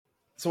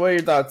So what are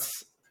your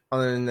thoughts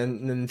on the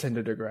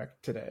Nintendo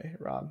Direct today,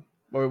 Rob?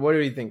 What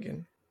are you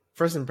thinking?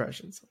 First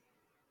impressions.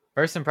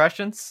 First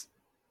impressions?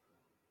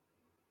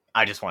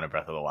 I just wanted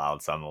Breath of the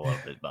Wild, so I'm a little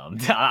bit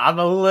bummed. I'm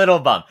a little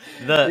bummed.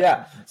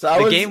 The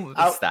game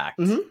was stacked.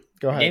 Mm-hmm.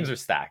 Go ahead. Games were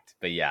stacked,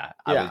 but yeah.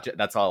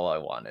 That's all I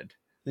wanted.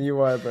 You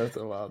wanted Breath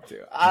of the Wild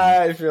too.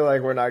 I feel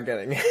like we're not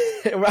getting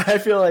it. I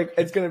feel like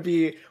it's going to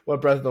be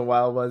what Breath of the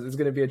Wild was. It's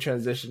going to be a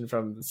transition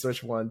from the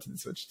Switch 1 to the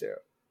Switch 2.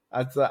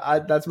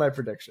 That's my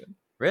prediction.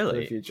 Really?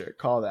 For the future.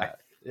 Call that.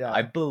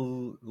 I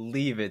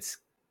believe it's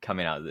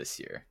coming out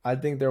this year. I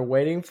think they're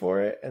waiting for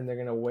it, and they're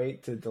going to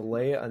wait to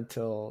delay it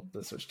until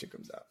the Switch 2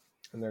 comes out.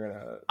 And they're going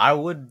to...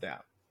 Yeah.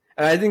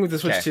 And I think with the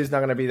Switch 2, it's not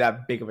going to be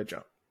that big of a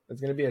jump. It's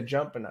going to be a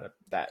jump, but not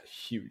that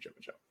huge of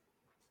a jump.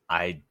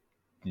 I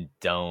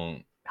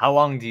don't... How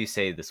long do you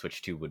say the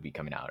Switch 2 would be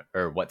coming out?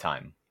 Or what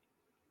time?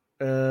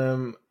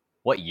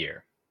 What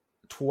year?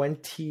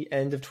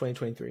 End of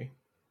 2023.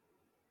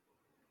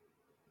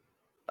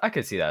 I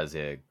could see that as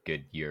a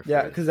good year.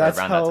 Because that's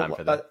around that time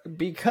for them.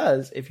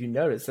 Because if you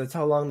notice, that's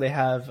how long they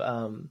have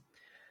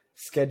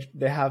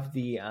They have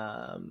the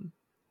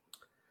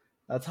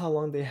that's how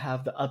long they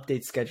have the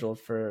update scheduled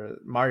for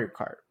Mario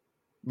Kart.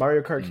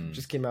 Mario Kart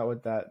just came out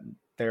with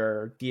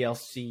their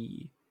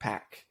DLC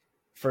pack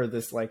for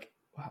this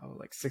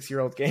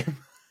 6-year-old game.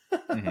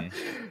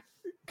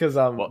 Because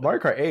Mario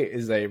Kart 8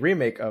 is a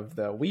remake of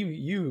the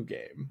Wii U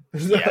game.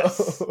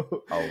 Yes.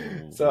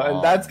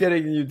 And that's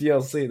getting you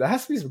DLC. That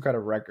has to be some kind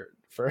of record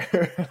for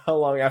how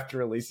long after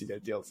release you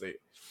get DLC.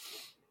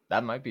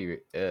 That might be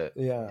it.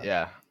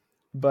 Yeah.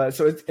 But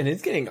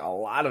it's getting a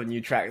lot of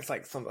new tracks,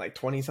 like something like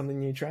 20 something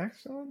new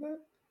tracks, something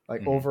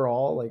like that.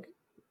 Overall,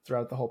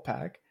 throughout the whole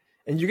pack.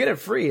 And you get it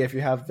free if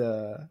you have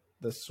the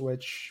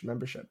Switch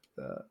membership.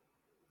 The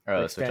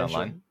Switch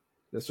Online?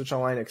 The Switch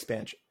Online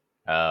expansion.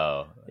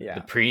 Oh, yeah.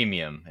 The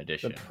premium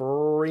edition. The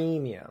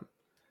premium.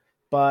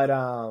 But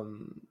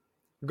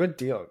good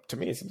deal. To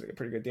me, it seems like a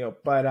pretty good deal.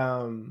 But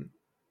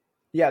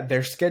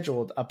they're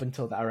scheduled up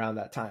until around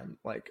that time,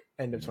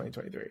 end of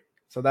 2023.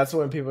 So that's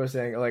when people are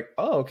saying,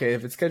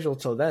 if it's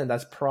scheduled till then,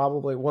 that's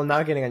probably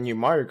not getting a new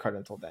Mario Kart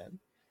until then.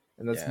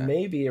 And that's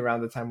maybe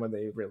around the time when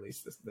they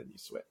release the new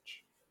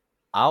Switch.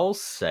 I'll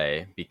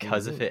say,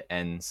 because if it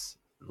ends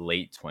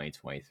late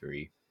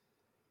 2023,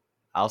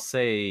 I'll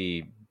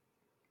say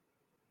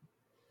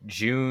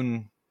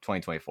June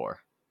 2024.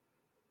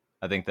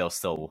 I think they'll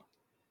still...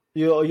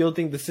 You'll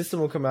think the system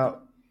will come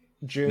out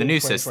June 2024. The new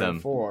system,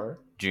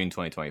 June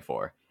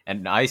 2024.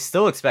 And I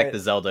still expect the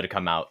Zelda to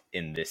come out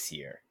in this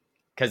year.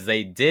 Because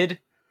they did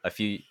a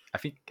few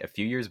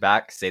years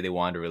back say they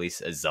wanted to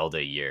release a Zelda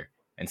a year.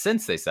 And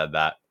since they said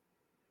that,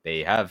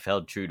 they have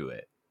held true to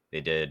it.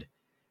 They did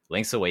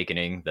Link's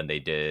Awakening, then they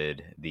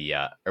did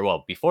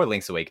before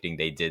Link's Awakening,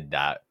 they did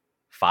that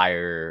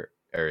Fire...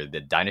 or the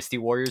Dynasty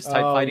Warriors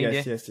type fighting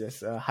game.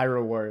 Yes.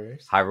 Hyrule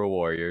Warriors. Hyrule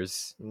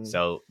Warriors.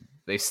 So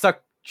they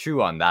stuck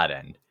true on that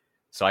end.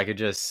 So I could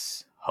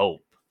just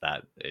hope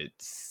that it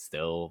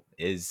still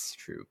is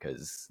true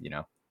because,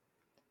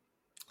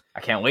 I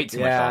can't wait too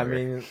much longer. I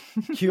mean,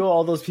 cue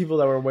all those people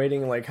that were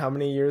waiting how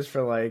many years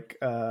for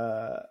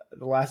The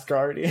Last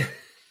Guardian.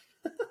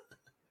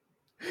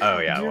 Oh,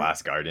 yeah, The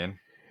Last Guardian.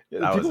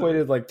 Yeah, people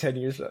waited 10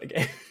 years for that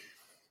game.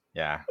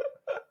 Yeah.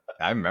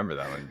 I remember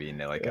that one being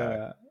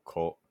a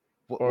cult.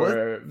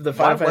 Or the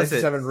Final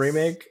Fantasy VII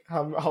remake.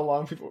 How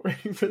long people were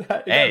waiting for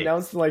that? It got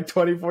announced in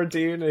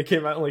 2014 and it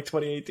came out in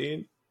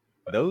 2018.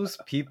 Those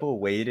people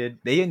waited.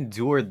 They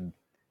endured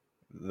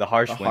the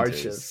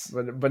hardships.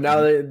 But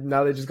now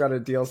they just got a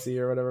DLC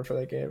or whatever for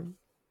that game.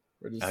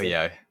 I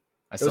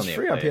still it was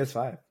free on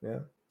PS5. Yeah,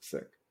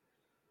 sick.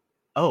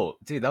 Oh,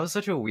 dude, that was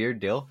such a weird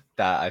deal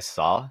that I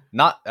saw.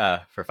 Not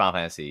for Final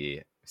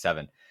Fantasy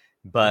VII,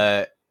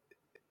 but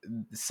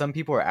some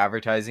people were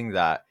advertising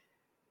that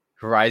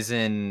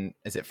Horizon,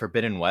 is it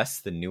Forbidden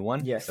West, the new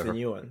one? Yes, the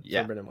new one.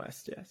 Yeah. Forbidden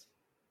West, yes.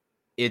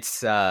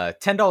 It's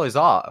 $10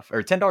 off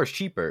or $10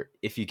 cheaper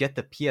if you get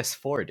the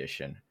PS4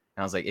 edition.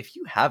 And I was like, if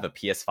you have a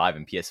PS5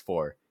 and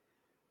PS4,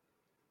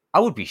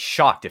 I would be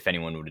shocked if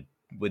anyone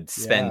would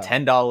spend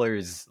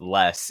 $10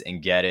 less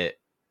and get it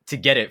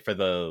for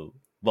the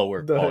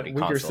lower quality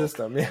weaker console.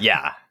 System.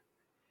 Yeah.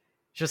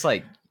 It's just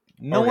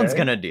no one's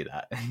gonna do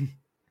that.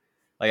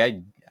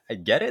 I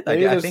get it.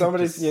 Maybe there's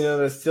somebody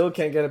that still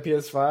can't get a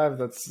PS5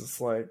 that's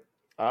just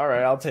all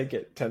right, I'll take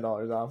it,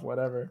 $10 off,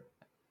 whatever.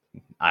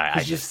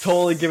 He's just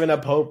totally giving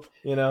up hope,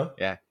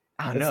 Yeah,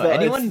 I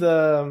don't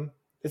know.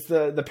 It's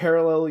the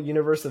parallel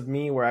universe of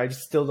me where I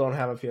just still don't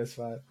have a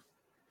PS5.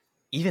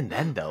 Even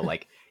then, though,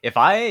 if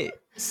I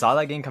saw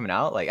that game coming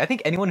out, I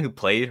think anyone who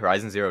played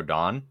Horizon Zero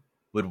Dawn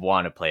would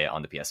want to play it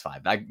on the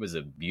PS5. That was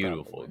a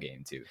beautiful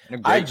game too.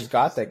 I just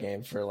got that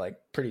game for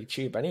pretty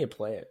cheap. I need to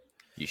play it.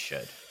 You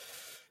should.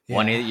 Yeah.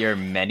 One of your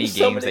many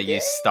games that you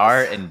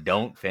start and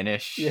don't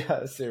finish.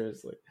 Yeah,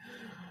 seriously.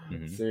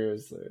 Mm-hmm.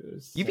 Seriously.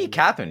 You beat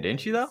Catherine,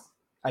 didn't you, though?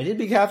 I did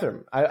beat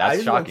Catherine. I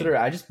just went through it.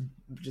 I just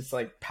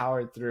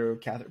powered through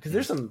Catherine. Because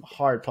there's some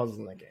hard puzzles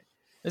in that game.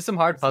 There's some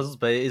hard puzzles,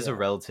 but it is a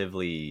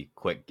relatively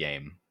quick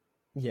game.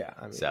 Yeah.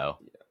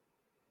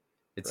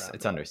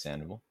 It's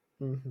understandable.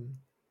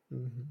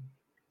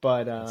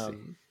 But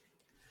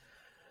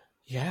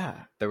yeah,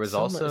 there was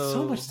so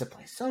much to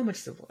play.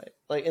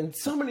 Like, and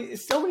so many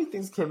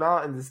things came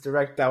out in this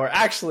direct that were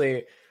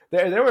actually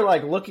they were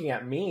like looking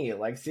at me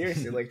like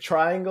seriously. Like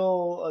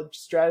Triangle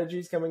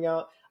strategies coming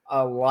out.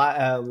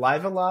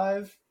 Live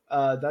Alive.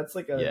 That's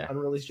like an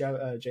unreleased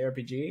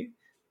JRPG.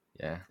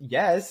 Yeah.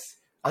 Yes,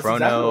 that's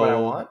exactly what I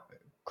want.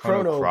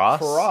 Chrono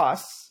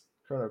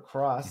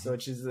Cross,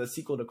 which is the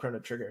sequel to Chrono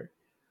Trigger.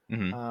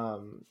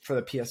 For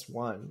the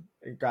PS1,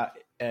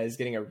 is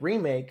getting a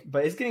remake,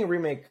 but it's getting a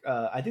remake.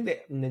 I think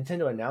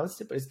Nintendo announced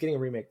it, but it's getting a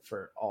remake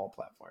for all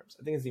platforms.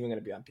 I think it's even going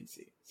to be on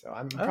PC. So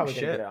I'm probably going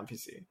to get it on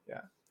PC.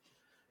 Yeah.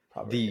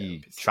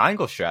 The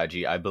Triangle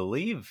strategy, I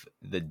believe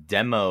the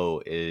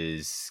demo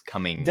is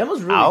coming.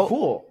 Demo's really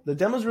cool. The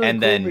demo's really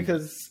cool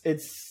because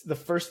it's the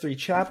first 3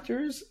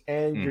 chapters,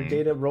 and your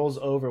data rolls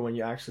over when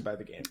you actually buy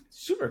the game.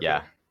 Super cool.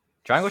 Yeah.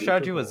 Triangle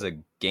Strategy was a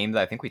game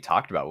that I think we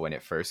talked about when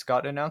it first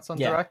got announced on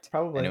Direct.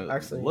 Probably. And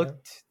it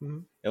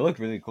it looked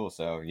really cool.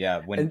 So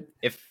yeah,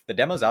 if the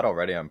demo's out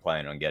already, I'm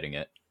planning on getting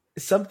it.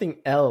 Something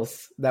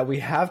else that we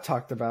have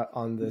talked about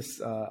on this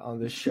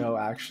show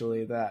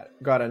actually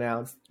that got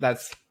announced.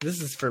 This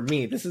is for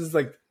me. This is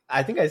like,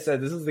 I think I said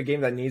this is the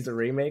game that needs a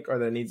remake or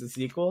that needs a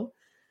sequel.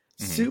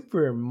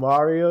 Super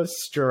Mario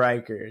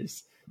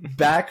Strikers,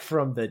 back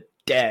from the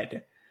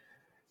dead.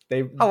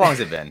 How long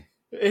has it been?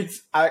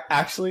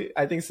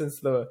 I think since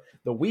the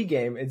Wii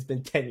game, it's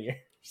been 10 years.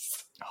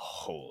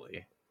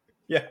 Holy.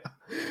 Yeah.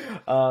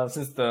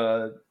 Since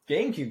the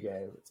GameCube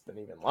game, it's been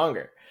even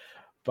longer.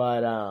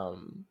 But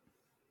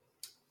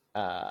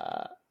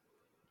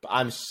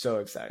I'm so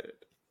excited.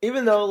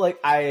 Even though like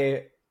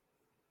I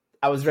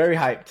was very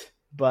hyped,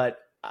 but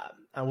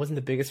I wasn't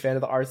the biggest fan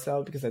of the art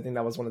style, because I think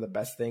that was one of the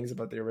best things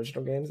about the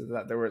original games, is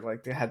that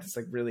they had this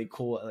like really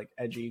cool, like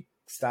edgy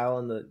style,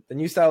 and the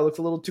new style looks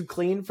a little too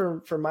clean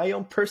for my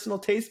own personal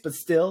taste, but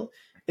still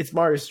it's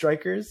Mario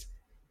Strikers,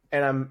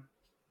 and I'm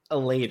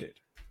elated.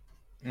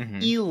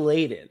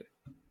 Elated.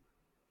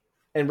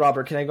 And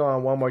Robert, can I go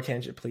on one more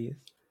tangent, please?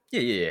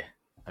 Yeah.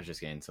 I was just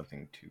getting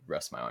something to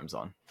rest my arms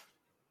on.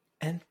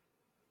 And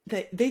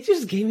they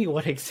just gave me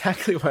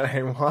exactly what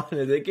I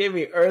wanted. They gave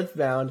me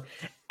Earthbound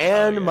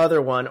and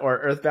Mother 1, or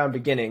Earthbound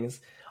Beginnings,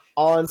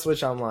 all on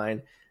Switch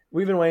Online.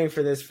 We've been waiting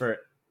for this for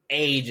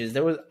ages.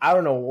 I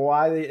don't know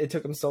why it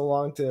took them so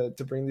long to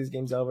bring these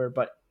games over,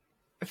 but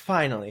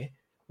finally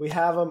we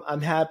have them.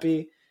 I'm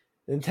happy.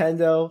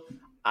 Nintendo,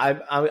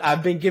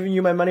 I've been giving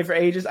you my money for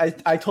ages.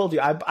 I told you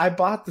I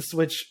bought the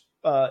Switch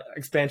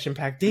expansion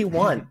pack day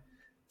one,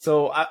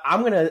 so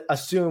I'm gonna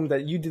assume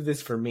that you did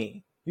this for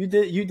me. You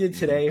did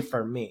today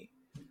for me.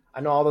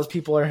 I know all those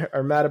people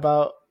are mad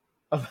about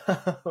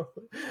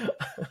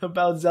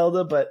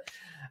Zelda, but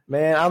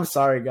man, I'm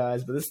sorry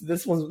guys, but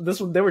this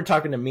one they were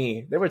talking to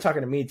me. They were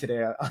talking to me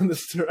today on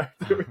this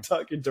direct. They were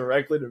talking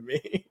directly to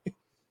me.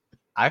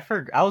 I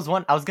was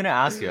gonna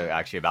ask you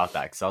actually about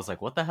that, because I was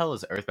like, what the hell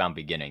is Earthbound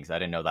Beginnings? I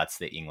didn't know that's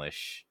the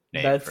English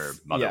name for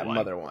Mother 1.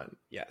 Mother 1.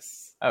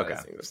 Yes. Okay.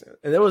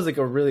 And there was like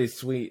a really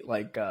sweet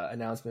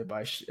announcement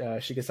by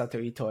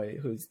Shigesato Itoi,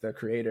 who's the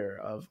creator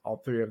of all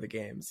 3 of the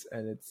games,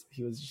 and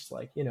he was just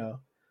like, I know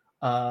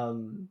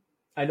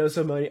I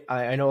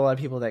know a lot of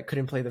people that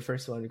couldn't play the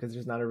first one because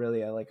there's not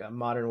a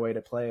modern way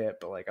to play it,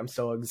 but like I'm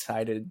so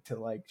excited to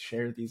like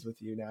share these with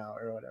you now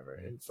or whatever.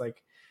 And it's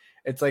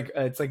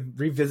like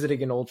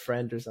revisiting an old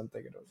friend or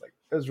something. And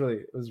it was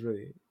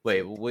really.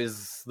 Wait,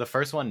 was the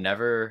first one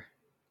never?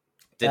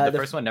 Did the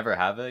first one never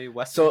have a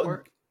Western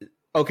port?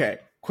 Okay,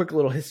 quick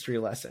little history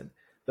lesson.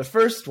 The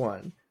first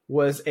one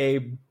was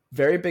a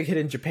very big hit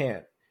in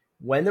Japan.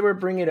 When they were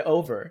bringing it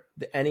over,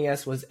 the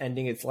NES was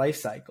ending its life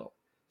cycle.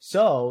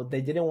 So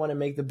they didn't want to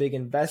make the big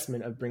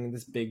investment of bringing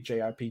this big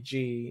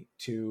JRPG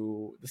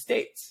to the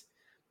States.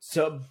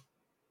 So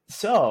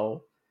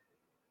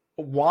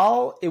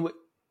while it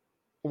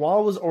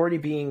was already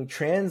being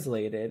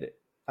translated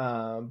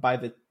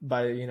by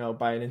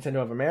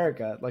Nintendo of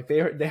America, like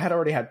they had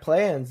already had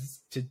plans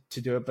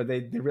to do it, but they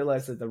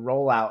realized that the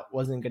rollout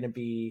wasn't going to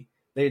be.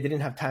 They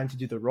didn't have time to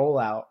do the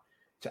rollout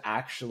to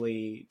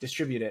actually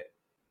distribute it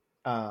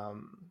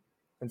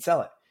and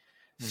sell it.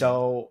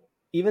 So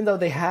even though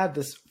they had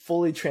this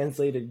fully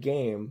translated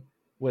game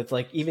with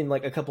even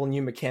a couple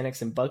new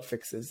mechanics and bug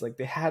fixes, like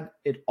they had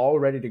it all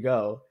ready to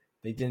go,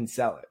 they didn't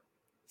sell it.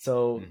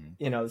 So,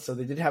 so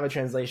they did have a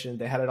translation,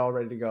 they had it all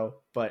ready to go,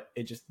 but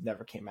it just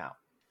never came out.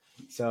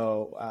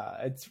 So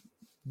it's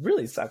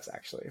really sucks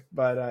actually,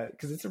 but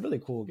because it's a really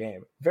cool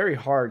game, very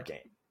hard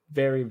game,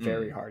 very,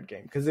 very hard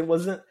game. Because it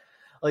wasn't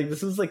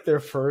this was their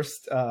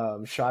first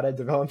shot at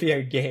developing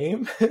a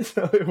game,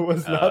 so it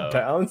was not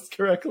balanced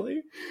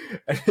correctly,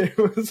 and it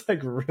was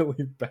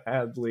really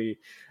badly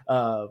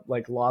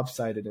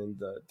lopsided in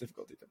the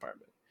difficulty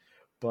department.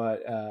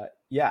 But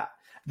yeah,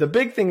 the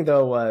big thing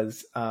though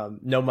was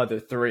No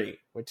Mother 3,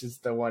 which is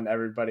the one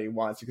everybody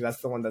wants, because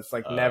that's the one that's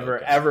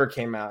never ever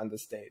came out in the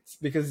States,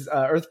 because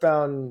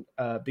Earthbound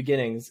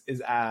Beginnings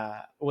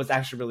was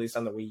actually released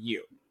on the Wii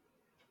U,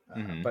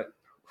 but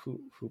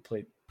who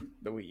played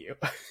the Wii U?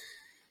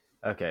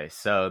 Okay,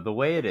 so the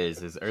way it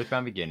is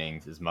Earthbound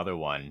Beginnings is Mother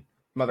 1,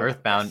 Mother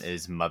Earthbound yes.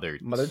 is Mother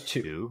 2.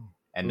 2,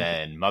 and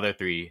then Mother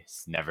 3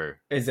 never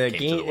is came to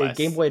the a West.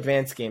 Game Boy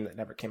Advance game that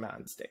never came out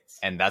in the States.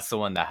 And that's the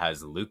one that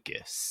has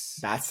Lucas.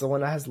 That's the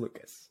one that has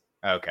Lucas.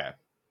 Okay.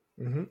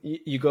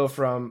 You go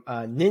from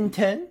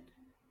Nintendo,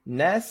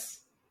 NES,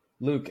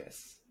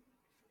 Lucas.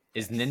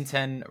 Is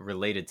Nintendo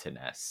related to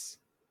NES?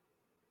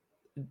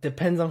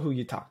 Depends on who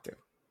you talk to.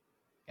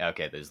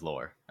 Okay, there's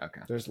lore.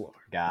 Okay. There's lore.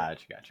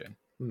 Gotcha.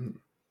 Mm-hmm.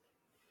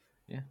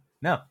 Yeah.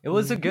 No, it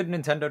was a good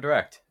Nintendo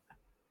Direct.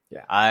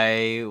 Yeah.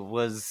 I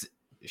was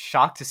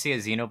shocked to see a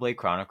Xenoblade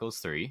Chronicles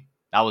 3.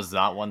 That was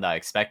not one that I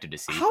expected to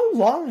see. How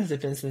long has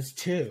it been since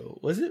 2?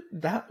 Was it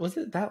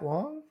that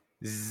long?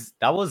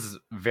 That was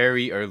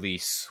very early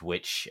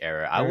Switch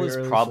era. I was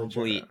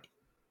probably,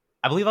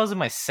 I believe I was in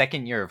my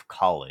second year of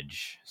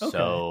college. Okay.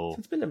 So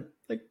it's been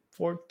like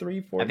 4.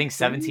 I think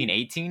 17,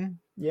 18.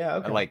 Yeah.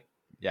 Okay.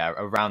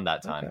 Around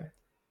that time. Okay.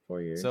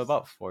 4 years. So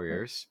about 4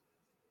 years.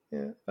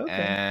 Yeah. Okay.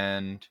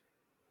 And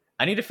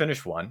I need to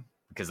finish 1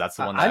 because that's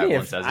the one that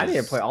everyone says. I need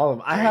to play all of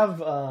them. Great. I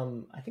have.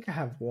 I think I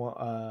have one.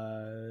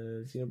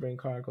 Xenoblade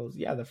Chronicles.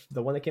 Yeah,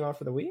 the one that came out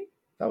for the Wii.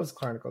 That was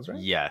Chronicles, right?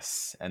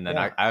 Yes, and then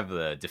I have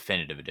the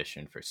definitive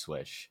edition for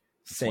Switch.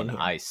 Same one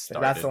I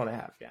started. That's the one I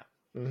have. Yeah.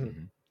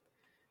 Mm-hmm.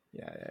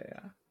 Yeah.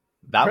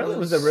 That apparently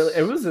was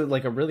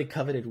a really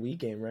coveted Wii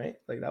game, right?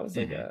 Like that was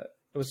like it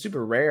was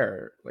super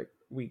rare, like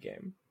Wii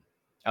game.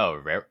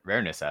 Oh,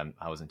 rareness.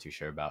 I wasn't too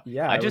sure about.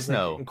 Yeah, I just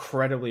know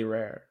incredibly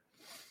rare.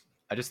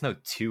 I just know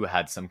 2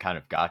 had some kind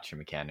of gotcha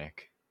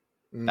mechanic.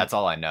 That's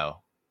all I know.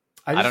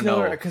 I don't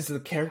know because of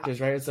the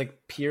characters, right? It's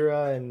like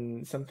Pyrrha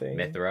and something.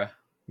 Mithra,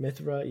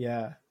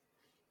 yeah.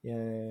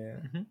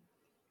 Mm-hmm.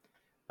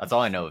 That's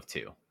all I know of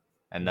 2.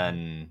 And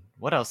then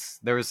what else?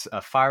 There was a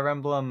Fire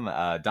Emblem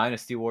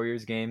Dynasty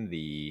Warriors game.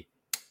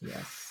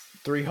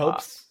 Three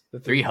Hopes.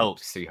 Three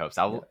Hopes.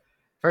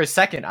 For a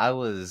second, I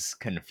was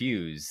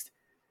confused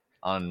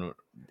on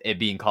it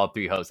being called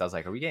Three Hopes. I was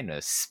like, "Are we getting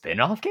a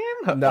spin-off game?"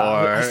 No,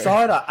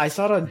 I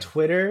saw it on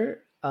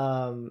Twitter,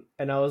 and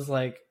I was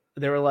like,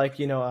 they were like,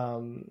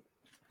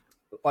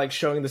 like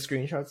showing the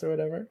screenshots or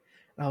whatever.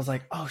 And I was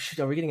like, oh shit,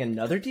 are we getting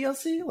another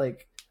DLC?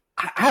 Like,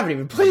 I haven't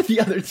even played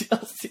the other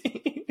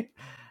DLC.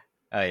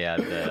 Oh yeah,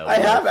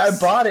 I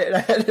bought it and I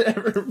had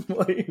never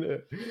played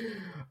it.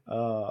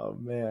 Oh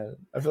man.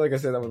 I feel like I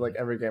say that with like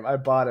every game. I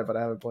bought it, but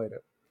I haven't played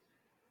it.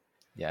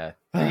 Yeah.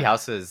 Three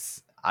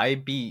Houses, I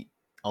beat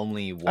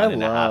only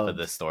 1.5 of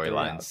the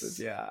storylines.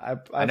 Yeah.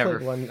 I never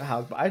played one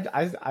house, but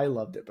I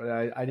loved it, but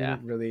I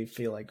didn't really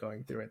feel like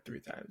going through it 3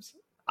 times.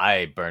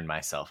 I burned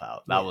myself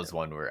out. That was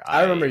one where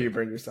I remember you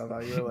burned yourself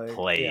out. You were like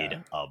played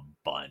a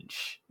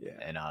bunch. Yeah.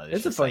 And I was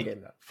it's just a fun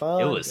game though.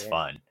 It was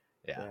fun.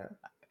 Yeah.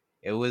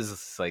 It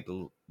was like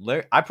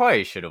I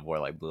probably should have wore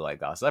like blue light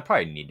glasses. I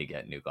probably need to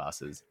get new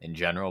glasses in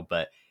general,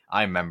 but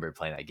I remember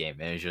playing that game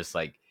and it was just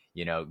like,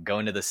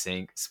 going to the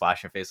sink,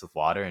 splash your face with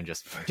water, and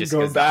just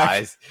going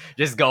back,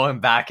 just going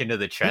back into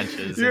the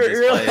trenches. You're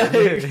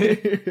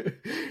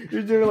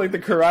doing like the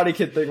Karate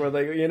Kid thing where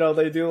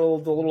they do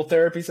the little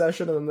therapy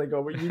session and then they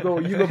go, you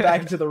go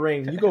back into the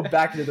ring. You go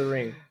back into the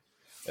ring.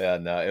 Yeah,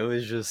 no, it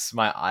was just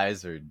my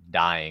eyes are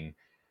dying,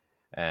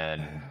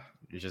 and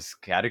you just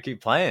had to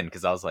keep playing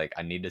because I was like,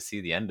 I need to see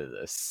the end of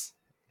this.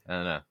 I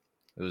don't know.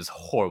 It was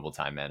horrible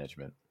time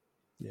management.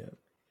 Yeah,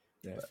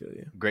 I feel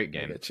you. Great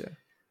game. I get you.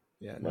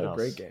 Yeah, no,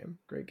 great game.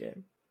 I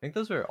think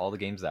those were all the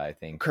games that I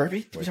think.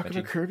 Kirby? Did we talk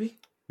about Kirby?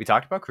 We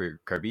talked about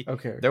Kirby.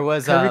 Okay. There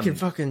was Kirby can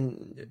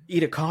fucking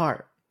eat a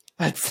car.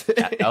 That's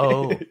it.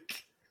 I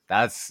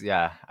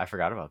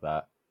forgot about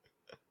that.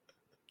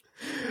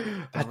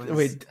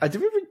 Wait,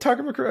 did we talk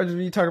about Kirby? Or did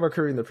we talk about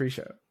Kirby in the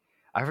pre-show?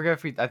 I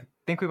forget I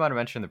think we might have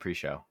mentioned the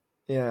pre-show.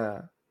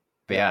 Yeah.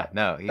 But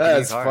no.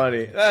 That's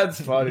funny.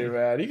 That's funny,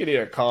 man. He can eat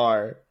a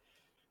car.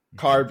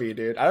 Carby,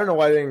 dude. I don't know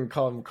why they didn't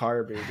call him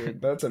Carby, dude.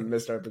 That's a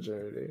missed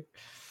opportunity.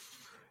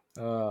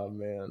 Oh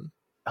man.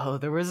 Oh,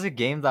 there was a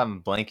game that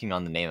I'm blanking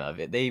on the name of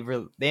it. They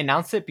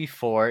announced it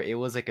before. It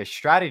was like a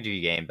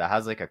strategy game that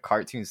has like a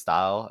cartoon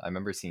style. I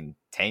remember seeing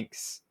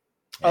tanks.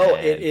 Oh,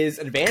 it is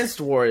Advanced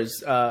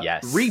Wars.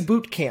 Yes.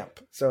 Reboot Camp.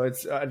 So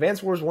it's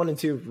Advanced Wars 1 and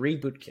 2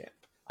 Reboot Camp.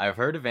 I've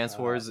heard Advanced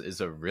Wars is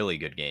a really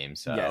good game.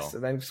 So yes,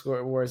 Advanced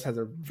Wars has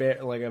a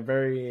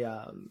very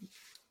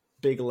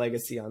big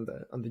legacy on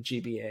the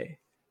GBA.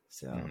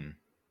 So,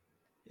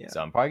 yeah.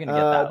 So I'm probably gonna get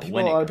that. A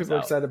lot of people are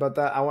excited about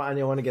that. I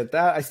want to get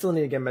that. I still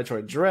need to get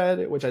Metroid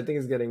Dread, which I think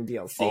is getting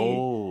DLC.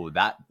 Oh,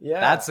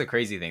 that's a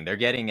crazy thing. They're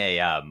getting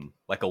a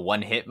like a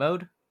one-hit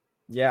mode.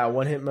 Yeah,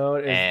 one-hit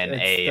mode and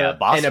a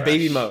boss and rush. A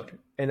baby mode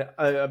and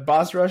a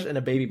boss rush and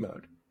a baby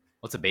mode.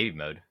 What's a baby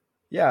mode?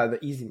 Yeah,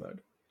 the easy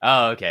mode.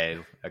 Oh, okay.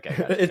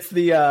 Gotcha. It's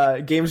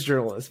the games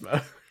journalist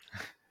mode.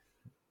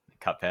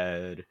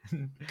 Cuphead.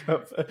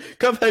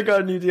 Cuphead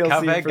got a new DLC.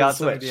 Cuphead got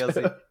some Switch.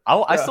 DLC.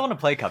 I still want to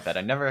play Cuphead.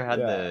 I never had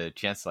the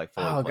chance to like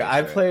fully play.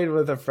 I played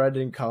with a friend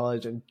in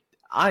college, and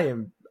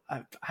I'm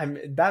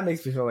that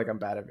makes me feel like I'm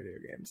bad at video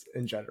games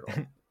in general.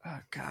 Oh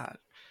God,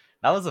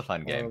 That was a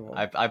fun game.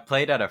 Horrible. I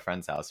played at a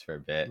friend's house for a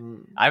bit.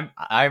 Mm.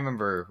 I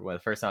remember when the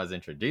first time I was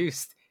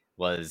introduced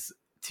was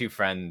two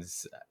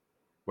friends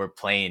were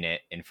playing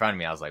it in front of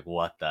me. I was like,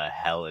 what the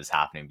hell is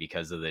happening?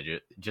 Because of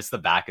just the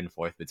back and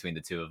forth between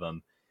the two of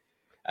them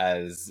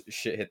as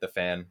shit hit the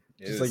fan.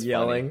 Just like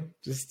yelling,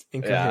 just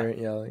incoherent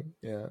yelling.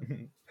 Yeah.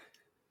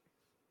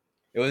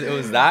 It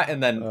was that,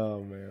 and then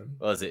oh man,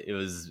 what was it? It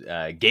was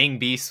Gang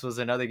Beasts was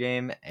another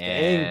game,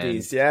 and Gang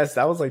Beasts. Yes,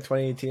 that was like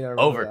 2018. I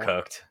remember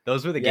Overcooked. That.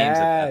 Those were the games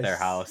at their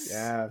house.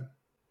 Yeah.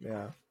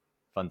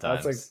 Fun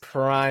times. That's like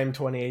prime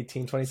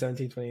 2018,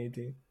 2017,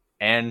 2018.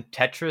 And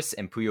Tetris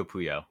and Puyo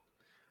Puyo.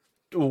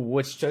 Ooh,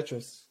 which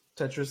Tetris?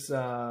 Tetris,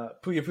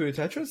 Puyo Puyo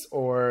Tetris,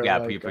 or yeah,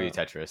 like, Puyo Puyo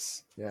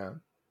Tetris. Yeah,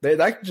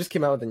 that just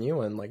came out with a new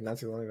one like not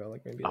too long ago,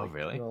 like maybe. Oh,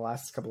 really? In the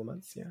last couple of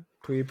months, yeah.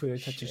 Puyo Puyo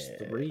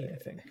Tetris 3, I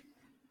think.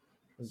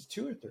 Was it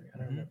 2 or 3? I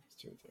don't remember. It's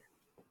 2 or 3.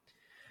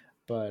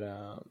 But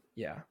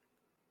yeah,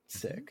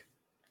 sick,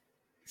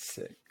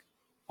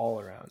 all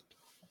around.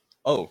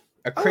 Oh,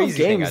 a crazy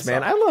games, thing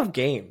man! I love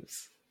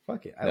games.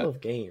 Fuck it, I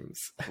love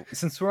games.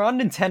 Since we're on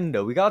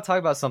Nintendo, we gotta talk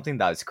about something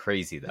that is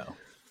crazy though.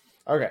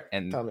 Okay,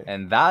 and tell me.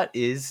 And that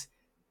is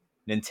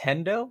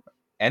Nintendo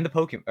and the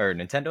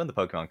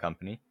Pokemon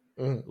Company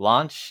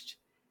launched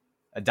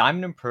a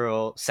Diamond and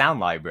Pearl sound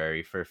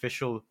library for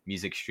official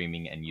music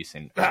streaming and use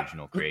in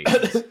original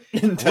creations,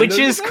 which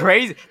is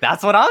crazy.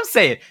 That's what I'm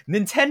saying.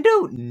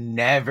 Nintendo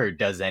never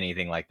does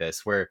anything like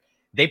this, where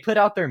they put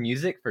out their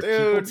music for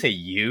people to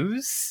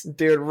use.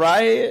 Dude,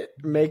 Riot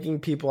making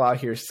people out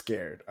here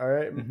scared. All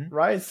right,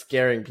 Riot's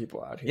scaring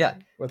people out here. Yeah,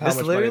 with how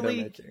much money they're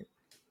making.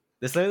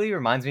 This literally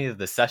reminds me of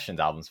the Sessions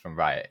albums from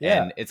Riot,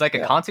 and it's like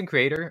a content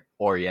creator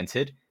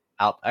oriented.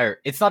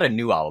 It's not a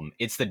new album.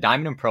 It's the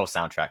Diamond and Pearl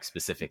soundtrack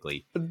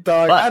specifically.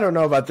 Dog, I don't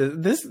know about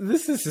this.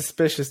 This is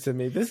suspicious to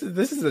me. This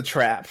is a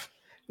trap.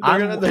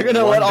 They're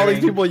gonna let all these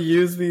people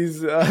use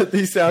these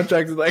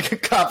soundtracks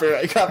like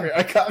copyright.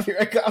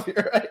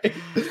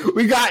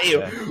 We got you.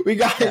 Yeah. We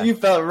got you. You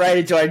fell right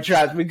into our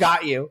traps. We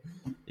got you.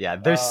 Yeah,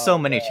 there's so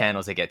many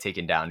channels that get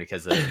taken down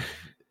because of it.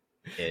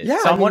 Yeah,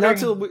 so I'm wondering,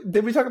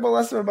 did we talk about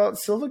last time about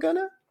Silva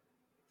Gunner?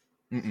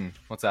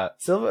 What's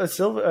that?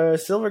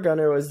 Silver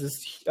Gunner was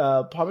this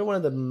probably one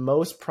of the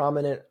most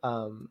prominent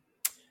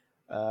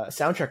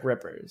soundtrack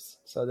rippers.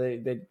 So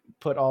they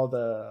put all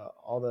the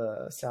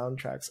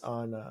soundtracks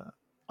on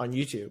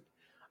YouTube.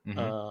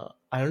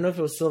 I don't know if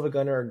it was Silver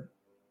Gunner or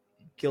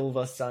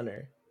Gilva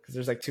Sunner, because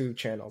there's like 2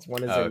 channels.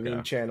 One is a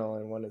meme channel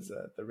and one is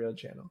the real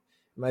channel.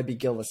 It might be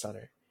Gilva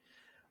Sunner.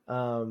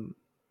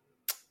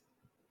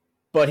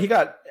 But he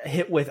got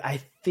hit with, I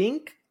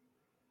think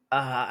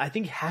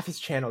half his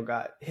channel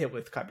got hit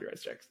with copyright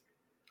strikes.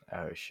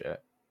 Oh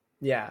shit.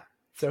 Yeah.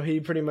 So he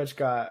pretty much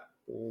got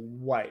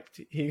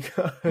wiped. He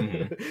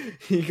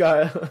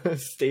got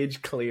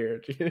stage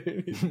cleared.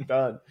 He's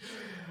done.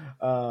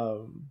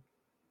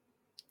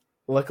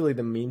 Luckily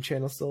the meme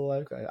channel's still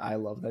alive. I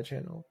love that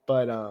channel.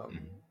 But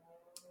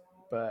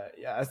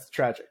yeah, it's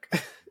tragic.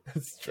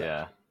 It's tragic.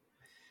 Yeah.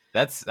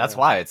 That's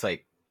why it's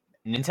like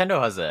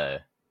Nintendo has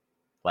a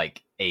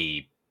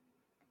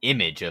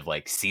image of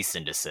like cease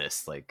and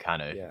desist, like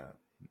kind of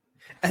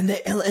and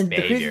the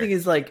crazy thing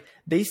is like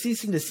they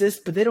cease and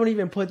desist, but they don't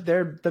even put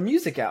the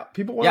music out.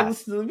 People want to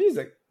listen to the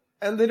music,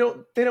 and they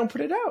don't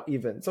put it out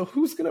even. So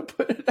who's gonna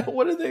put it out?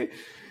 What are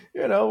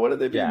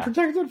they being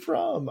protected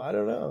from? I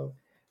don't know.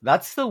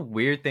 That's the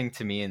weird thing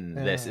to me in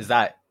this is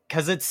that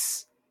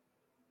because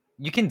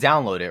you can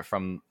download it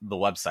from the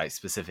website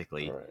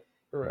specifically,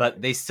 right.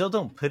 But they still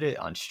don't put it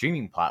on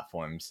streaming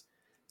platforms.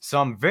 So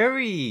I'm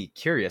very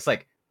curious.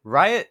 Like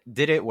Riot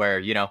did it where,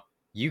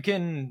 you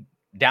can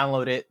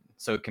download it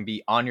so it can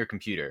be on your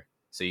computer.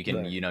 So you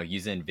can,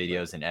 use it in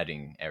videos and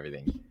editing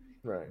everything.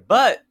 Right.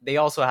 But they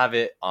also have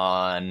it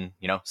on,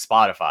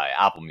 Spotify,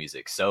 Apple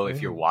Music. So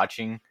if you're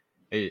watching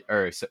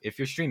if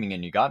you're streaming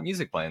and you got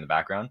music playing in the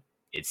background,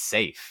 it's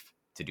safe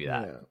to do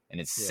that.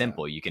 And it's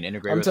simple. You can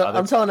integrate with other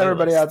I'm telling playlists.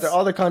 Everybody out there,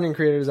 all the content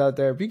creators out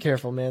there, be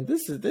careful, man.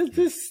 This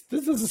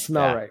doesn't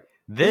smell right.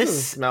 This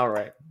doesn't smell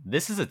right.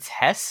 This is a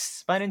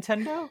test by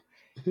Nintendo.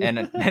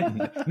 And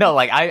no,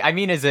 like I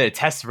mean, is it a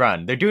test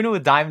run? They're doing it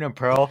with Diamond and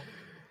Pearl,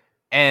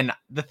 and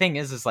the thing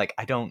is like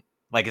I don't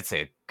like it's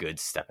a good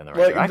step in the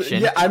right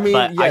direction. Yeah, I mean,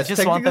 but yes, I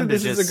just want them to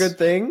this is a good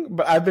thing,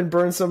 but I've been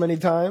burned so many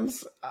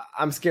times,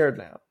 I'm scared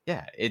now.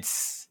 Yeah,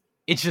 it's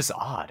just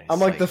odd. I'm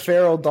like the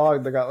feral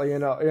dog that got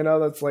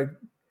that's like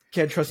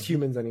can't trust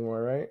humans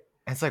anymore, right?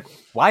 It's like,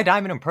 why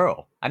Diamond and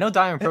Pearl? I know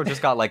Diamond and Pearl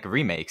just got like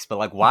remakes, but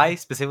like why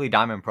specifically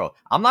Diamond and Pearl?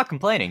 I'm not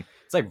complaining.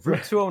 It's like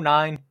Route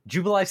 209,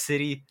 Jubilee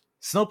City,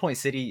 Snowpoint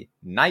City,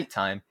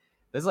 Nighttime.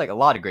 There's like a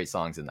lot of great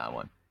songs in that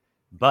one.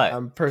 But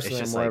I'm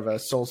personally more of a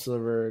Soul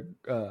Silver,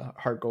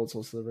 Heart Gold,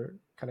 Soul Silver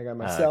kind of guy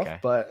myself.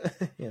 But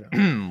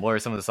what are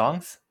some of the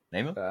songs?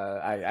 Name them.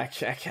 I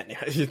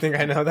can't. You think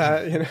I know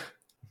that?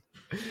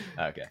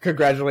 Okay.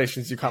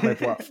 Congratulations, you caught my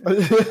bluff.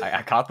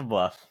 I caught the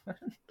bluff.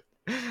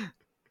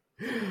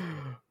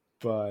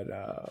 But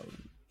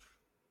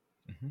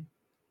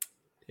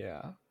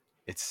yeah,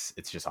 it's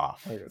just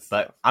off.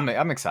 But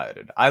I'm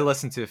excited. I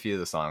listened to a few of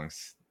the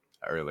songs.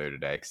 earlier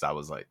today because I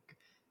was like,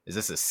 "Is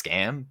this a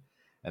scam?"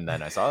 And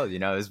then I saw, it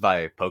was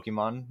by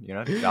Pokemon, .com. You're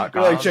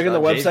like checking the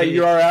website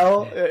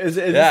URL. Is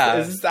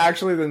this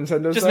actually the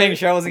Nintendo Just site? making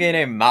sure I wasn't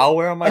getting any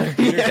malware on my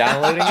computer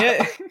downloading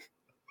it.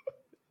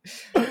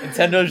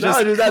 Nintendo's just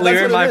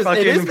clearing my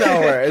fucking... It is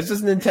malware. It's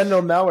just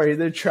Nintendo malware.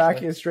 They're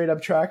tracking, straight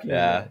up tracking.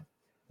 Yeah.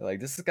 Like,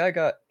 this guy's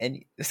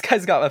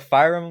got a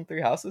Fire Emblem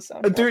Three Houses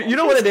sound. Dude, you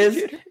know what it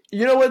is?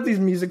 You know what these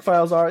music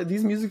files are?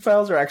 These music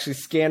files are actually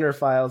scanner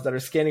files that are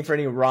scanning for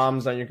any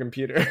ROMs on your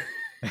computer.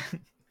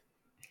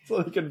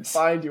 So they can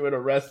find you and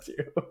arrest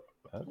you.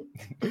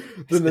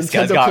 This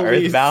guy's got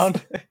police.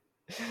 Earthbound.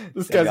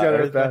 This guy's got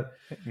Earthbound.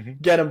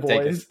 Get him,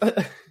 boys.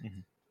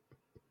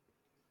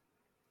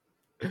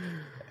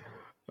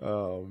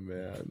 Oh,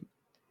 man.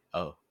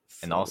 Oh,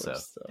 and also,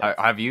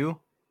 have you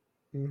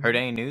heard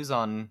any news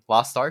on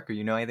Lost Ark, or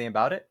you know anything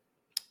about it?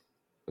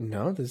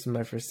 No, this is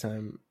my first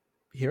time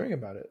hearing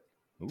about it.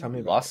 Tell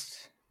me about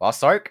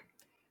Lost Ark.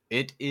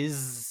 It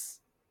is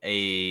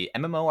a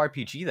MMO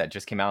RPG that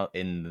just came out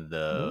in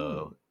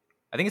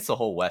I think it's the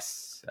whole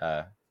West.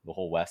 A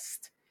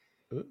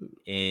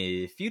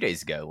few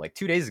days ago, like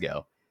 2 days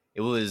ago.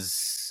 It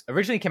was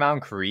originally came out in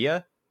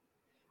Korea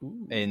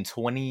in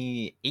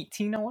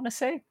 2018, I want to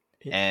say,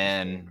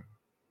 and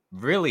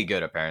really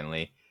good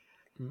apparently.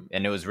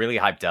 And it was really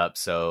hyped up.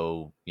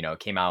 So, it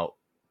came out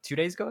 2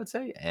 days ago, I'd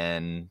say.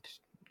 And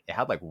it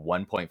had like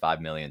 1.5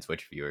 million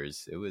Twitch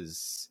viewers. It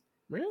was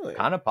really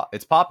kind of,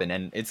 it's popping.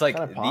 And it's like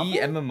the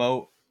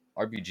MMO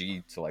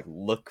RPG to like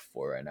look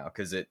for right now.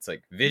 Cause it's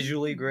like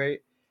visually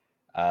great.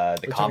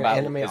 The combat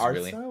anime is art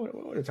really, style?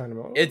 What are you talking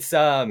about? It's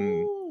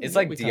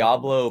like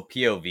Diablo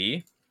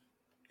POV.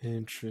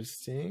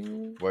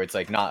 Interesting. Where it's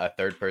like not a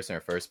third person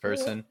or first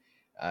person.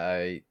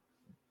 It's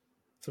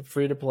a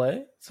free to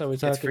play. So we're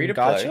talking free to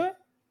gacha? play.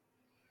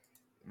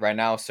 Right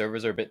now,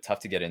 servers are a bit tough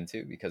to get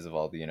into because of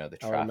all the the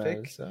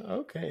traffic.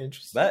 Okay,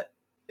 interesting. But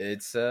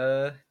it's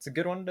a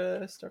good one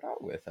to start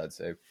out with, I'd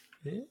say.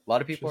 A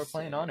lot of people are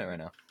playing on it right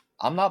now.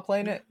 I'm not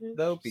playing it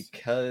though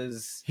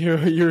because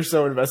you're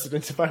so invested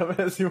into Final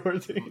Fantasy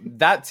 14.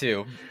 That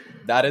too.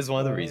 That is one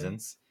of the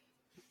reasons.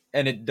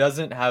 And it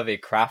doesn't have a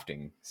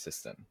crafting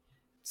system.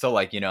 So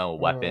like,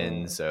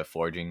 weapons,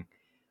 forging,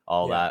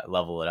 all that,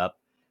 level it up.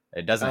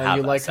 It doesn't have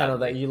you that, like kind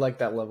of that. You like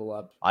that level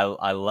up.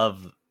 I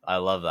love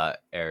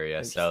that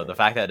area. So the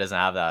fact that it doesn't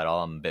have that at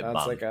all, I'm a bit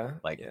bummed.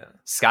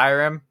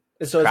 Skyrim,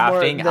 so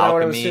crafting, it's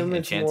more, alchemy,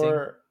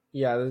 enchanting.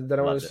 Then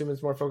I would assume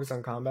it's more focused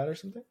on combat or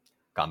something.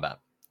 Combat.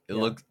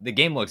 The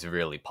game looks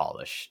really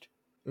polished,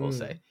 we'll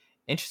say.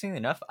 Interestingly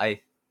enough,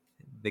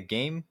 the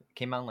game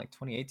came out in like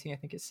 2018. I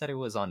think it said it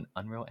was on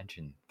Unreal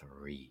Engine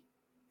 3.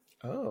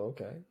 Oh,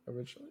 okay.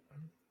 Originally.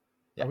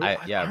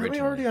 Originally. Are we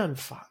already on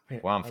 5?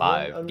 We're on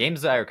 5.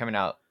 Games that are coming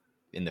out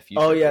in the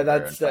future. Oh yeah,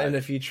 that's in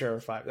the future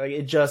of 5. Like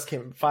it just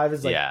came. 5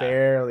 is like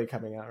barely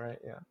coming out, right?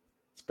 Yeah,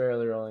 it's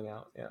barely rolling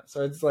out. Yeah,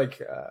 so it's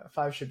like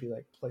 5 should be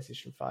like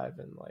PlayStation 5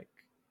 and like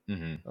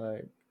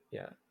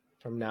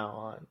from now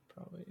on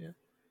probably. Yeah.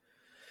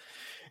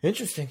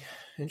 Interesting.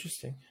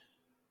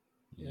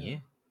 Yeah.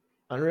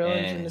 Unreal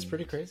Engine is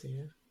pretty crazy.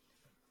 Yeah.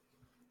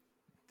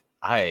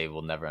 I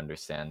will never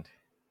understand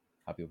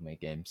how people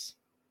make games.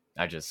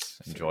 I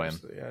just enjoy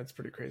them. Yeah, it's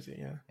pretty crazy.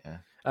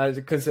 Yeah.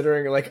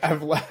 Considering like I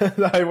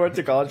went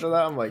to college for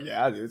that, I'm like,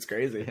 yeah, dude, it's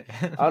crazy.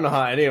 I don't know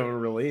how any of them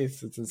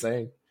release. It's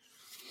insane.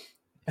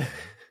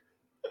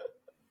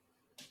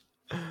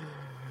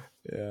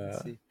 Yeah.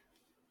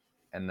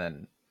 And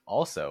then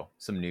also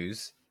some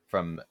news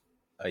from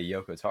a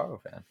Yoko Taro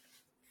fan.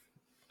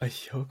 A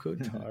Yoko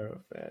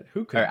Taro fan.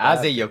 Who could? Or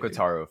as a Yoko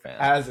Taro fan.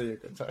 As a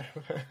Yoko Taro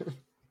fan.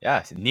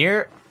 Yeah,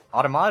 Nier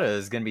Automata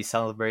is going to be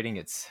celebrating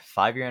its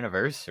 5-year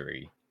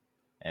anniversary,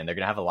 and they're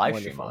going to have a live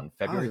stream on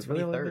February 23rd. It's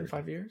really only been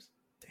 5 years?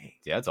 Dang.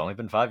 Yeah, it's only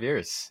been 5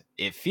 years.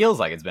 It feels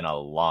like it's been a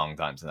long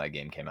time since that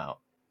game came out.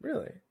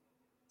 Really?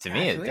 To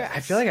me, it does. I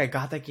feel like I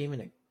got that game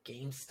in a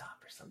GameStop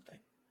or something.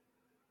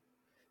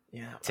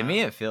 Yeah. To me,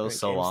 it feels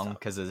so long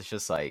because it's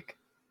just like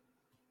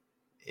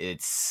I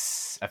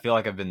feel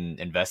like I've been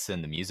invested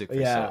in the music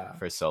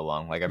for so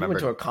long. Like I remember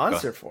went to a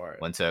concert for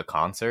it. Went to a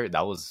concert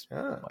that was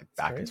like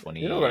back in 20.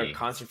 You don't go to a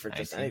concert for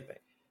just anything.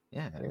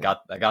 Yeah,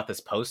 I got this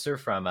poster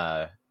from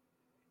a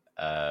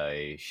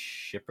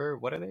shipper.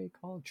 What are they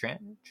called?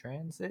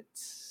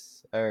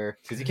 Transits, or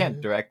because you can't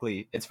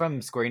directly. It's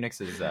from Square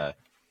Enix's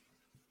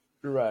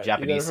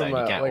Japanese site.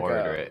 You can't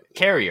order it.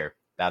 Carrier.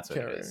 That's what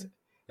it is.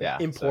 Yeah,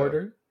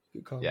 importer.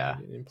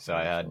 So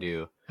I had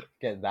to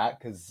get that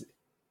because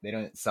they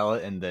don't sell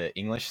it in the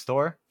English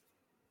store,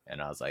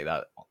 and I was like,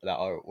 that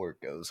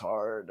artwork goes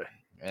hard,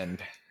 and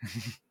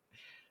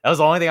that was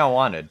the only thing I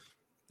wanted.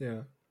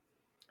 Yeah.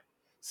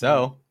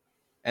 So,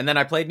 and then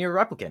I played Nier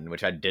Replicant,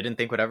 which I didn't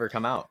think would ever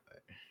come out.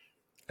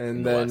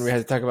 And then we had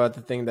to talk about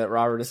the thing that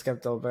Robert is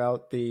skeptical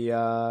about, the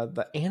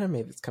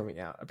anime that's coming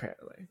out,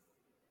 apparently.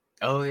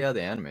 Oh yeah,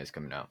 the anime is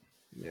coming out.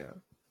 Yeah.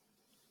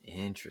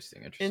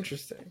 Interesting.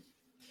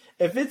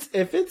 If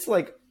it's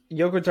like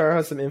Yoko Taro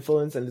has some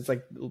influence and it's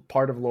like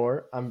part of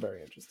lore, I'm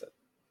very interested.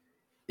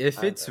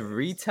 If it's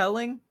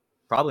retelling,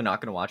 probably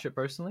not going to watch it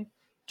personally,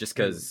 just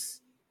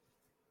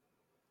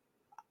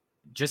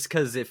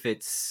because if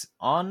it's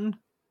on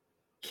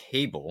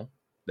cable,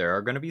 there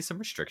are going to be some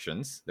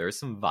restrictions. There is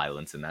some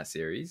violence in that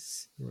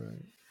series.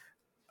 Right.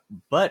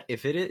 But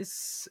if it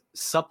is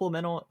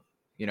supplemental,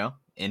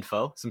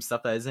 info, some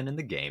stuff that isn't in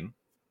the game,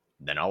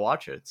 then I'll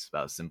watch it. It's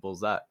about as simple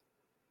as that.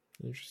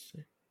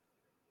 Interesting.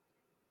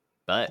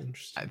 But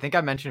I think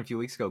I mentioned a few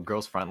weeks ago,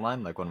 Girls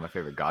Frontline, like one of my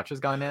favorite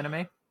gachas, got an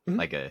anime. Mm-hmm.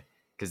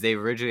 Because they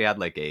originally had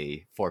like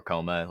a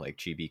 4-coma, like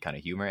chibi kind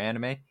of humor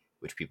anime,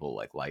 which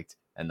people liked.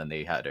 And then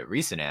they had a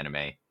recent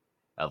anime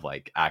of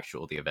like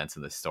the events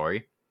in the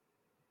story.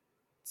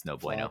 It's no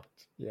bueno.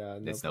 Yeah,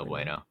 it's no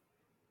bueno.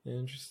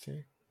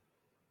 Interesting.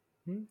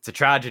 It's a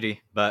tragedy,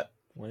 but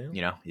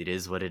it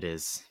is what it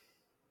is.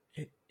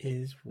 It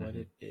is what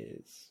it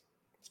is.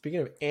 Speaking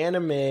of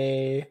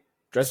anime,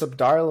 Dress Up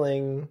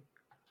Darling,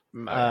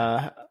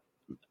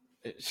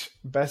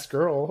 best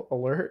girl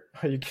alert.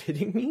 Are you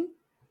kidding me?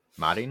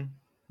 Marin?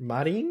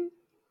 Mm-hmm.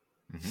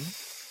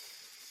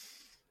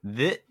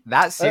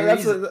 That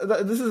series.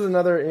 This is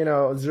another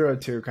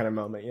 0-2 kind of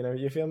moment.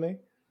 You feel me?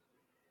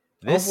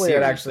 Hopefully,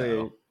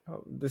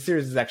 the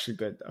series is actually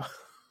good though.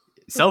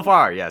 So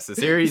far, yes. The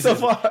series so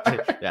far,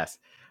 yes.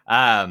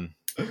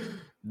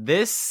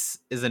 This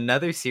is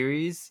another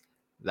series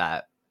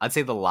that I'd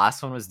say the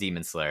last one was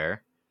Demon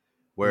Slayer,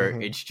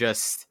 where it's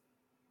just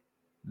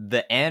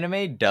the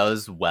anime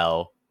does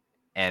well,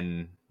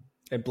 and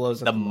it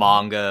blows up. The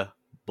manga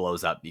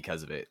blows up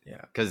because of it.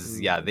 Yeah, because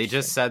they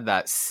just said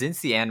that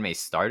since the anime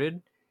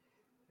started,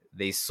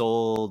 they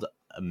sold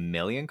 1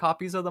 million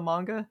copies of the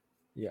manga.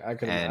 Yeah, I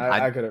could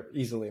have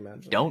easily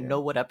imagined. Don't know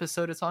what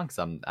episode it's on because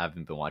I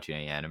haven't been watching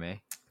any anime. I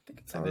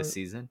think it's on this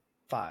season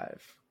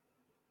 5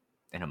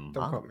 in a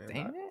month.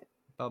 Ain't it?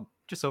 About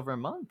just over a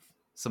month.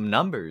 Some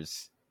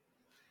numbers,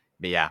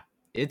 but yeah,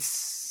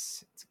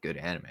 it's a good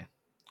anime.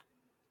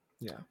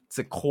 Yeah, it's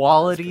a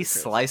quality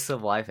slice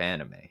of life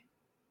anime,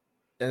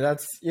 and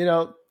that's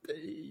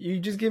you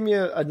just give me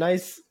a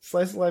nice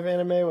slice of life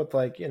anime with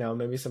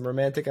maybe some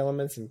romantic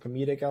elements and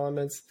comedic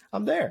elements.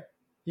 I'm there.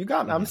 You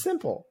got me. I'm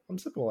simple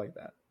like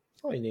that.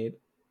 That's all you need.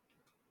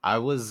 I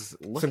was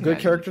looking some good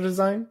character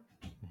design.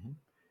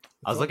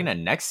 I was looking at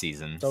next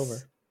season's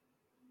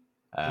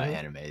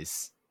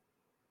animes,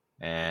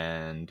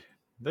 and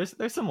there's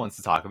some ones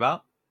to talk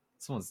about.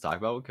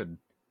 We could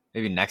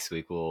maybe next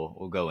week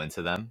we'll go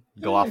into them.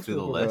 Go off through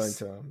the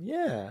list.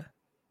 Yeah,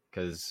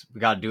 because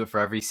we got to do it for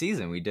every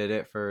season. We did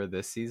it for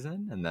this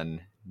season, and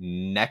then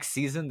next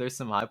season there's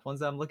some hype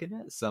ones that I'm looking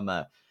at. Some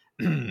not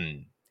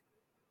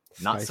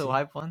so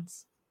hype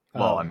ones.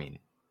 Well, I mean,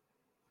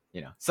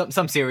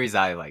 some series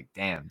I like.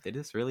 Damn, did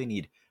this really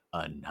need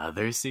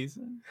another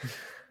season?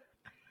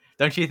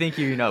 Don't you think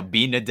you're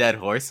beating a dead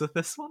horse with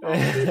this one?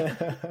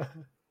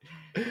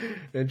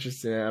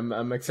 Interesting.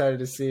 I'm excited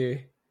to see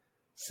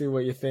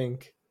what you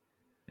think.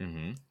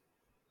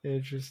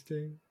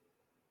 Interesting.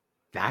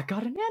 That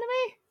got an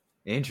anime?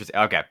 Interesting.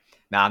 Okay.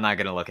 Now I'm not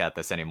gonna look at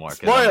this anymore.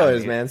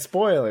 Spoilers, man.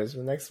 Spoilers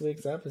for next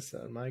week's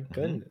episode. My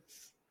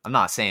goodness. I'm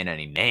not saying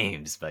any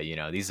names, but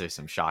these are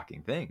some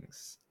shocking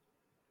things.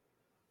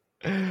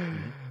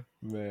 Man.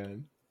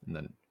 And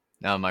then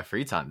now in my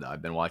free time though,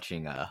 I've been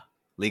watching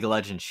League of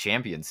Legends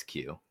Champions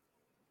Queue.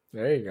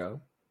 There you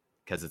go.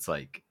 Because it's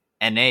like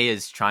NA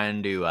is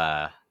trying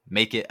to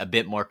make it a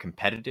bit more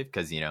competitive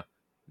because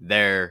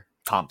their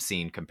comp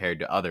scene compared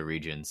to other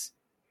regions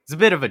is a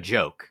bit of a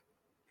joke.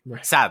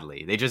 Right.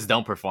 Sadly, they just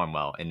don't perform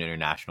well in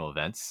international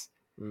events.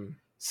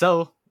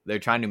 So they're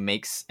trying to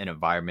make an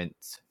environment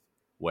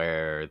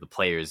where the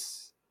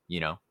players,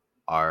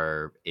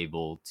 are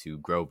able to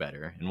grow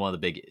better. And one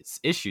of the biggest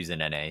issues in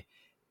NA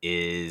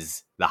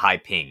is the high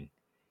ping,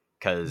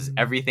 because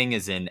everything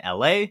is in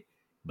LA,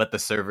 but the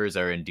servers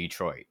are in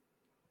Detroit.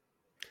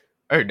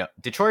 Or no,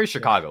 Detroit or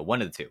Chicago,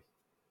 one of the two.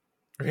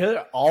 Really?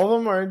 All of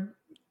them are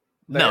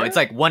there? No, it's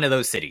like one of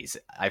those cities.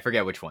 I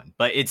forget which one,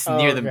 but it's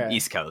near the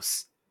East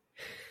Coast.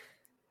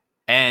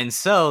 And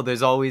so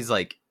there's always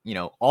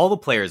all the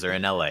players are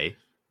in LA,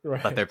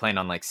 right, but they're playing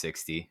on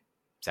 60,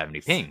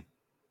 70 ping.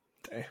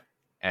 Damn.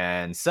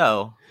 And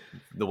so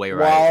the way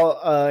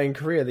while in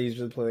Korea they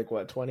usually play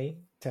 20,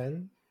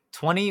 10?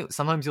 20,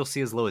 sometimes you'll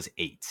see as low as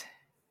 8.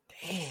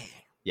 Damn.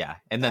 Yeah.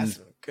 And that's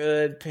some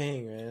good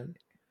ping, man.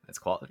 That's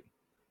quality.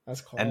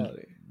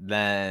 And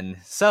then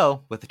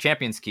so with the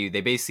Champions Queue, they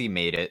basically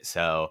made it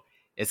so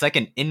it's like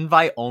an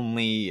invite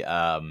only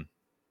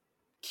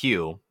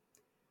queue,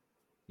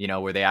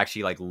 where they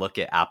actually look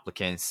at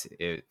applicants.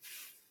 If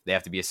they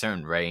have to be a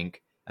certain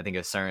rank, I think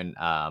a certain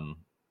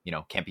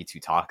can't be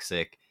too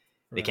toxic.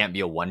 They can't be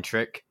a one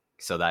trick,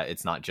 so that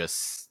it's not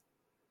just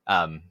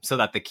so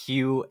that the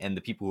queue and the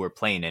people who are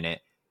playing in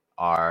it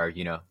are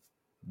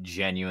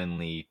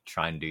genuinely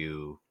trying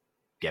to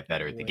get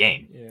better at the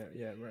game.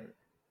 Yeah, right.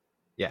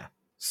 Yeah.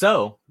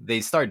 So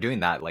they start doing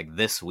that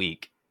this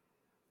week,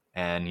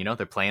 and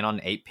they're playing on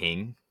 8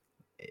 ping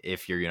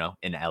if you're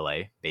in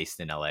LA, based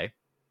in LA,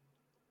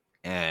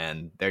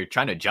 and they're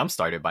trying to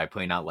jumpstart it by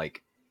putting out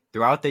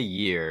throughout the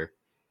year.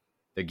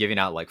 They're giving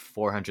out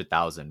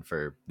 400,000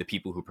 for the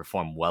people who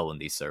perform well in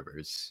these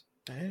servers.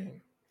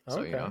 Dang.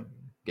 So,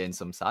 getting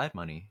some side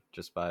money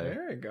just by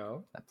there you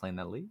go. Playing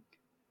that league.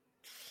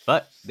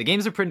 But the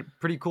games are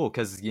pretty cool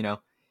because,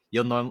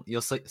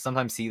 you'll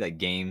sometimes see like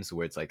games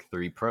where it's like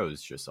 3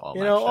 pros just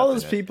all all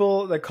those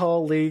people that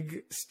call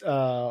league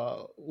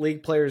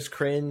players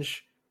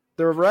cringe,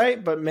 they're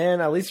right, but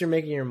man, at least you're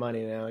making your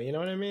money now. You know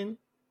what I mean?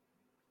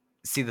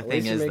 See, the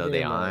thing is, though,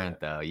 they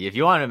aren't, though. If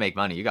you want to make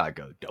money, you gotta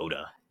go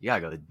Dota. You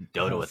gotta go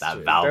Dota with that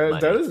Valve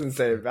money. Dota's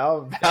insane.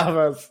 Valve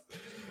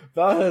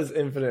has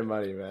infinite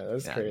money, man.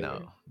 That's crazy.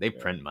 No, they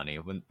print money.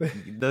 When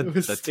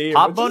the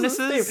top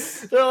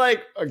bonuses, they're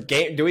like,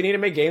 do we need to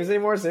make games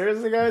anymore?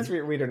 Seriously, guys?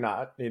 We do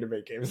not need to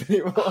make games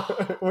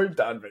anymore. We're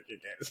done making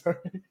games.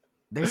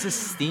 There's a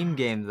Steam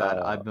game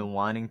that I've been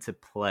wanting to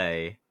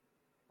play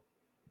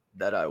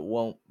that I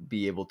won't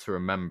be able to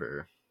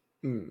remember.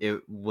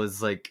 It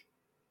was like,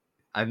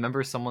 I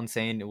remember someone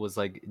saying it was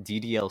like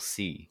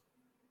DDLC.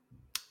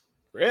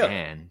 Really?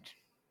 And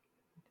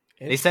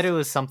they said it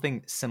was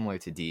something similar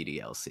to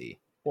DDLC.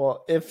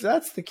 Well, if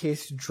that's the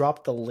case,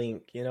 drop the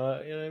link. You know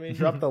what I mean?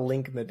 Drop the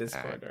link in the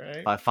Discord, all right?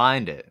 If I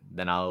find it,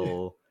 then I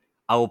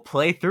will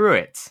play through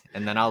it,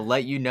 and then I'll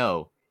let you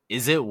know,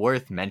 is it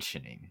worth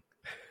mentioning?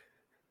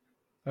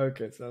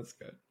 Okay, sounds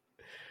good.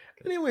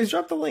 Anyways,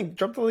 drop the link.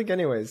 Drop the link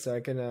anyways, so I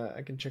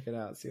can check it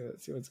out, see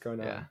what's going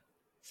on.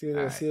 See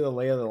the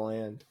lay of the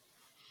land.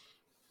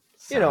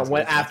 Sounds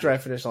after I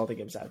finish all the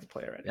games I have to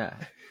play already.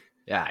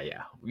 Yeah.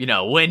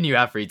 When you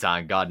have free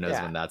time, God knows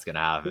when that's gonna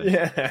happen.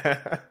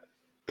 Yeah.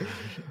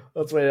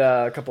 Let's wait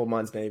a couple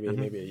months, maybe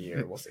a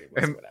year. We'll see.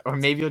 Or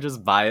maybe you'll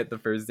just buy it the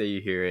first day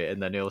you hear it,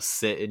 and then it'll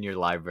sit in your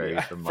library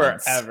for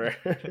months, forever,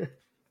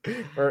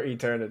 for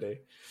eternity.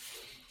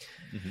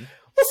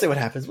 We'll see what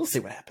happens.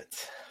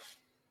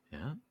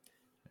 Yeah.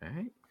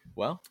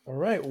 All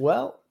right.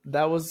 Well,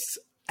 that was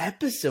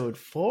episode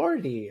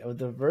 40 of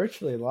the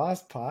Virtually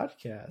Lost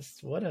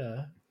podcast. What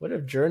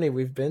a journey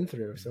we've been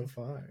through so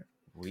far.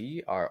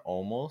 We are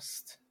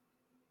almost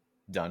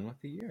done with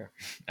the year.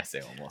 I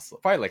say almost.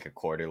 Probably like a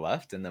quarter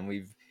left, and then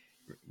we've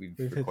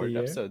recorded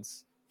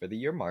episodes for the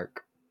year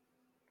mark.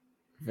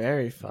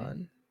 Very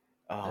fun.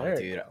 Oh, there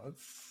dude.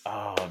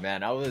 Oh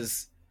man, I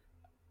was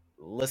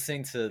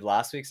listening to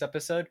last week's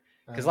episode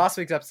because last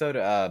week's episode,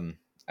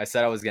 I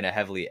said I was gonna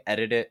heavily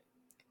edit it.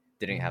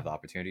 Didn't have the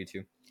opportunity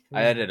to.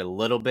 I edited a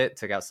little bit,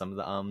 took out some of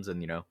the ums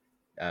and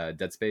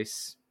dead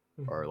space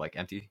or like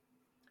empty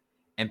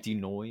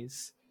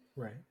noise.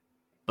 Right.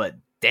 But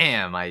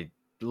damn,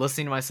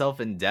 listening to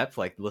myself in depth,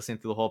 like listening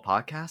through the whole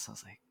podcast, I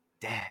was like,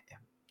 damn,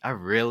 I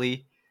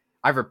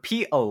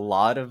repeat a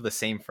lot of the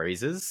same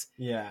phrases.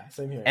 Yeah,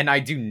 same here. And I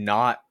do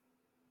not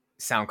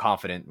sound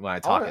confident when I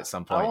talk at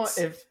some points.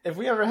 If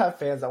we ever have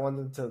fans, I want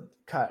them to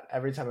cut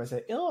every time I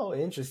say, "Oh,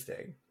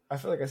 interesting." I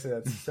feel like I say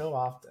that so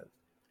often.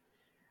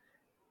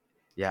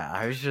 Yeah,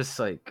 I was just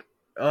like,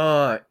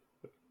 oh, it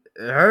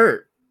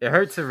hurt. It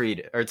hurt to read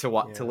it or to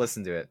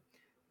listen to it.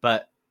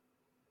 But,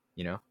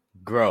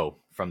 grow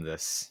from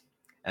this.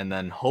 And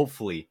then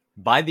hopefully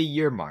by the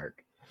year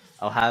mark,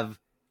 I'll have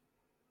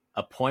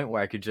a point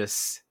where I could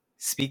just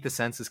speak the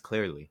sentences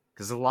clearly.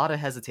 Because there's a lot of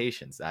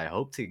hesitations that I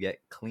hope to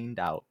get cleaned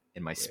out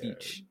in my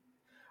speech.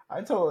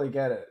 I totally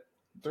get it.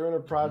 Doing a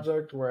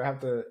project where I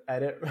have to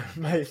edit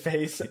my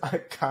face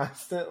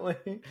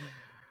constantly.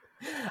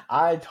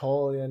 I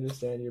totally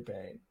understand your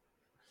pain.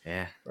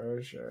 Yeah.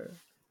 For sure.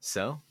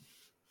 So,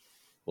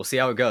 we'll see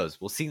how it goes.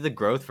 We'll see the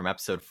growth from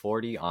episode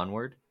 40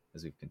 onward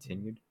as we've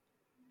continued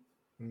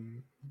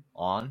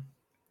on.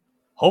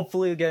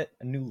 Hopefully we'll get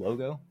a new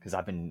logo because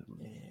I've been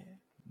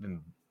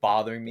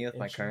bothering me with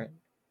my current.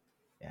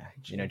 Yeah,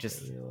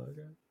 just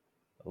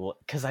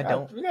because I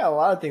don't. We got a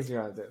lot of things we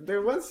want to do.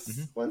 There once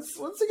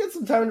we get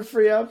some time to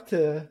free up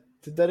to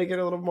dedicate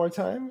a little more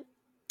time.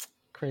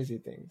 Crazy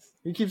things.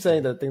 We keep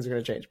saying that things are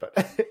going to change, but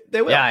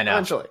they will. Yeah, I know.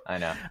 Eventually. I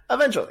know.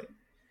 Eventually.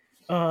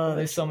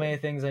 There's so many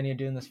things I need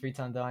to do in this free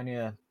time, though. I need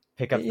to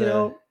pick up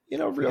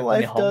real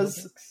life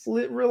does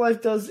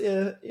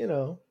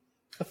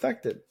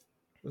affect it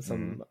with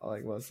some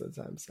like most of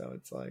the time. So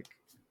it's like,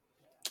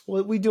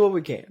 we do what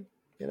we can.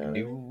 Do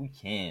what we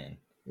can.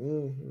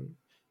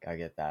 Gotta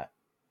get that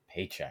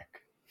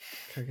paycheck.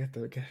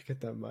 Gotta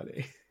get that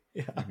money.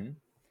 Yeah.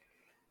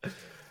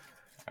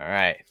 All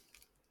right.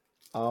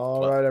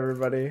 All right,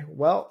 everybody.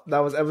 Well, that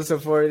was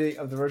episode 40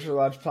 of the Virtual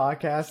Lodge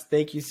podcast.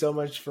 Thank you so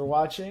much for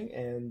watching,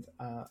 and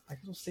I guess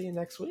we'll see you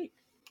next week.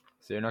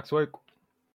 See you next week.